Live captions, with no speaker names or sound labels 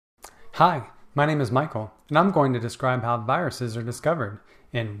Hi, my name is Michael, and I'm going to describe how viruses are discovered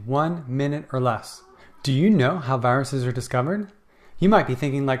in 1 minute or less. Do you know how viruses are discovered? You might be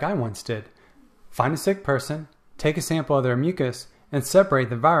thinking like I once did. Find a sick person, take a sample of their mucus, and separate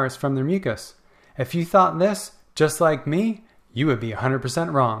the virus from their mucus. If you thought this, just like me, you would be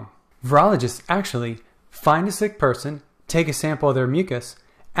 100% wrong. Virologists actually find a sick person, take a sample of their mucus,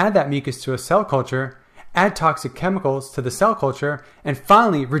 add that mucus to a cell culture, add toxic chemicals to the cell culture, and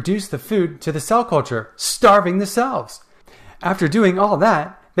finally reduce the food to the cell culture, starving the cells. After doing all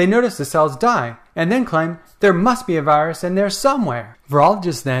that, they notice the cells die and then claim there must be a virus in there somewhere.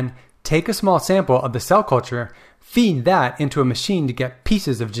 Virologists then take a small sample of the cell culture, feed that into a machine to get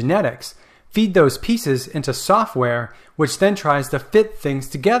pieces of genetics, feed those pieces into software, which then tries to fit things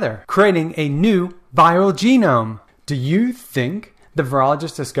together, creating a new viral genome. Do you think the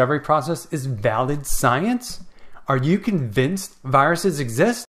virologist discovery process is valid science? Are you convinced viruses exist?